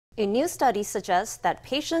A new study suggests that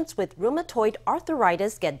patients with rheumatoid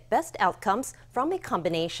arthritis get best outcomes from a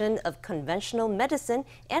combination of conventional medicine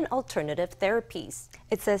and alternative therapies.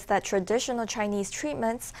 It says that traditional Chinese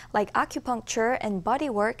treatments like acupuncture and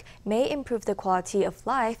bodywork may improve the quality of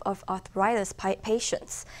life of arthritis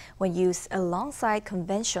patients when used alongside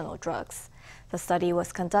conventional drugs. The study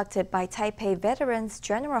was conducted by Taipei Veterans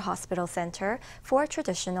General Hospital Center for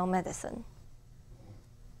Traditional Medicine.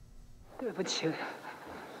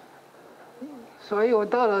 所以我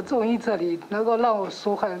到了中医这里，能够让我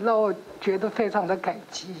舒缓，让我觉得非常的感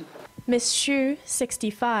激。 Miss Xu,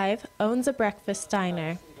 65, owns a breakfast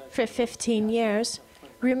diner. For 15 years,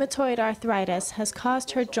 rheumatoid arthritis has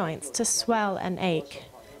caused her joints to swell and ache.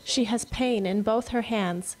 She has pain in both her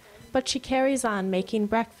hands, but she carries on making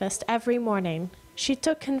breakfast every morning. She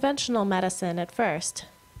took conventional medicine at first,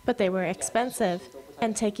 but they were expensive,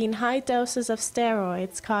 and taking high doses of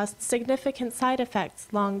steroids caused significant side effects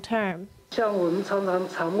long term. 像我们常常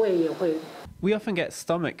肠胃也会。 We often get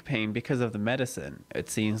stomach pain because of the medicine. It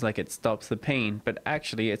seems like it stops the pain, but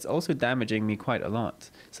actually it's also damaging me quite a lot.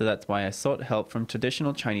 So that's why I sought help from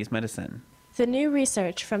traditional Chinese medicine. The new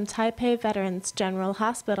research from Taipei Veterans General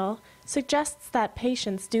Hospital suggests that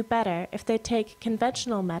patients do better if they take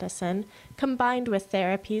conventional medicine combined with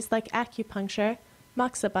therapies like acupuncture,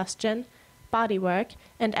 moxibustion, bodywork,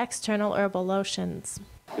 and external herbal lotions.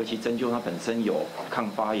 尤其针灸它本身有抗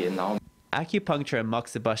发炎，然后 Acupuncture and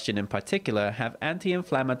moxibustion in particular have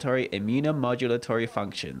anti-inflammatory immunomodulatory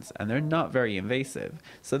functions, and they're not very invasive,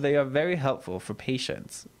 so they are very helpful for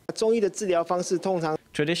patients. 中医的治疗方式通常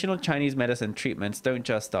Traditional Chinese medicine treatments don't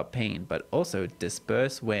just stop pain, but also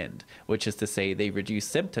disperse wind, which is to say they reduce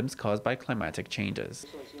symptoms caused by climatic changes.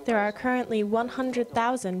 There are currently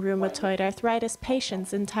 100,000 rheumatoid arthritis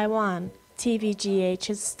patients in Taiwan.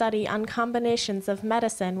 TVGH's study on combinations of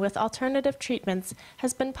medicine with alternative treatments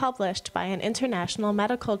has been published by an international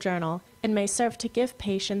medical journal and may serve to give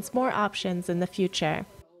patients more options in the future.